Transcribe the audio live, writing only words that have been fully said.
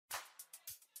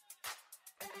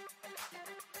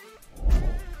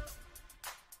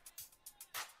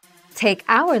Take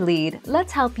our lead,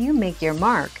 let's help you make your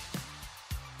mark.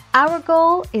 Our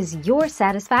goal is your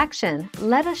satisfaction.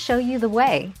 Let us show you the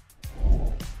way.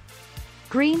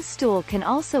 Green stool can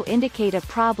also indicate a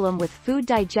problem with food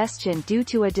digestion due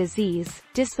to a disease,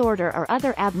 disorder or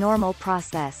other abnormal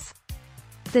process.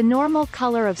 The normal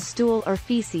color of stool or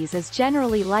feces is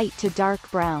generally light to dark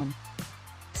brown.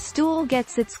 Stool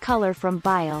gets its color from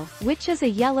bile, which is a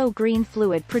yellow-green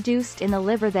fluid produced in the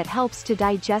liver that helps to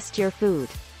digest your food.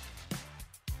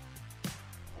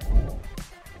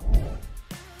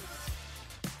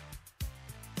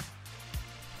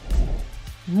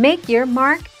 Make your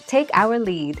mark, take our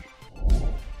lead.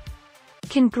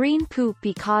 Can green poop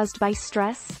be caused by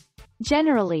stress?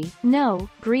 Generally, no,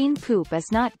 green poop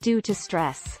is not due to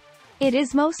stress. It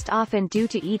is most often due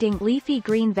to eating leafy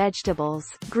green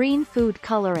vegetables, green food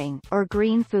coloring, or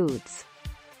green foods.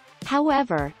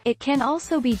 However, it can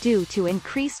also be due to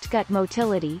increased gut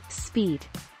motility, speed.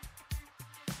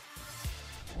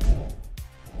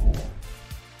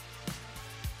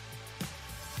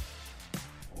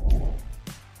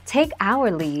 Take our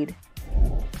lead.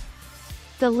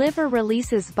 The liver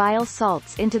releases bile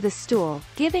salts into the stool,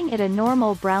 giving it a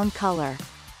normal brown color.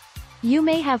 You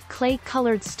may have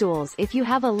clay-colored stools if you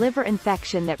have a liver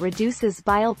infection that reduces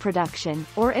bile production,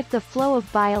 or if the flow of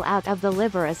bile out of the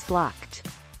liver is blocked.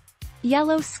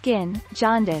 Yellow skin,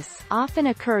 jaundice, often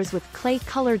occurs with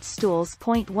clay-colored stools.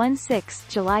 16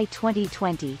 July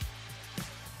 2020.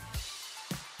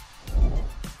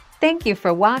 Thank you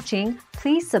for watching.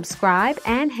 Please subscribe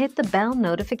and hit the bell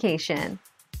notification.